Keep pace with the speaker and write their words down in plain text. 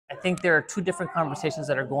I think there are two different conversations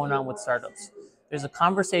that are going on with startups. There's a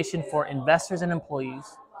conversation for investors and employees,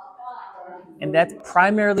 and that's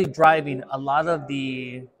primarily driving a lot of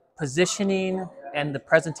the positioning and the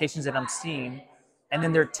presentations that I'm seeing. And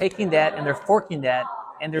then they're taking that and they're forking that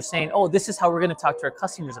and they're saying, oh, this is how we're going to talk to our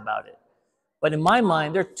customers about it. But in my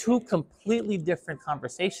mind, they're two completely different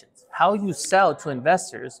conversations. How you sell to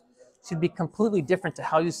investors should be completely different to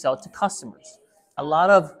how you sell to customers. A lot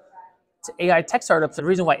of AI tech startups, the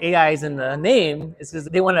reason why AI is in the name is because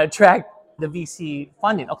they want to attract the VC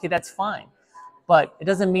funding. Okay, that's fine. But it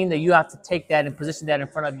doesn't mean that you have to take that and position that in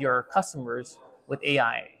front of your customers with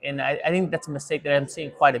AI. And I think that's a mistake that I'm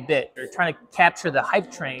seeing quite a bit. They're trying to capture the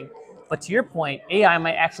hype train. But to your point, AI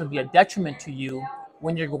might actually be a detriment to you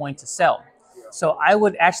when you're going to sell. So I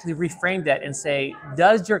would actually reframe that and say,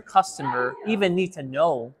 does your customer even need to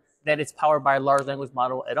know that it's powered by a large language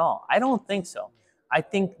model at all? I don't think so. I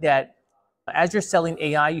think that as you're selling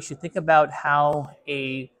AI, you should think about how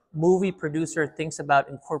a movie producer thinks about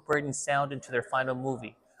incorporating sound into their final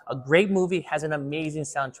movie. A great movie has an amazing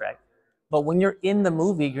soundtrack, but when you're in the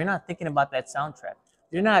movie, you're not thinking about that soundtrack.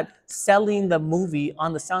 You're not selling the movie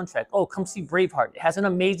on the soundtrack. Oh, come see Braveheart. It has an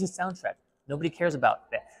amazing soundtrack. Nobody cares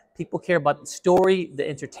about that. People care about the story, the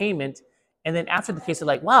entertainment, and then after the case, they're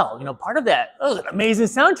like, wow, part of that, oh, an amazing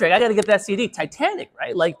soundtrack. I got to get that CD. Titanic,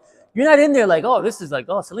 right? Like, you're not in there like, oh, this is like,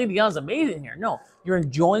 oh, Celine Dion's amazing here. No, you're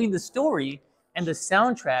enjoying the story, and the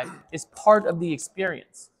soundtrack is part of the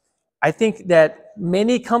experience. I think that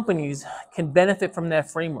many companies can benefit from that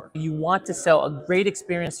framework. You want to sell a great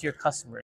experience to your customer.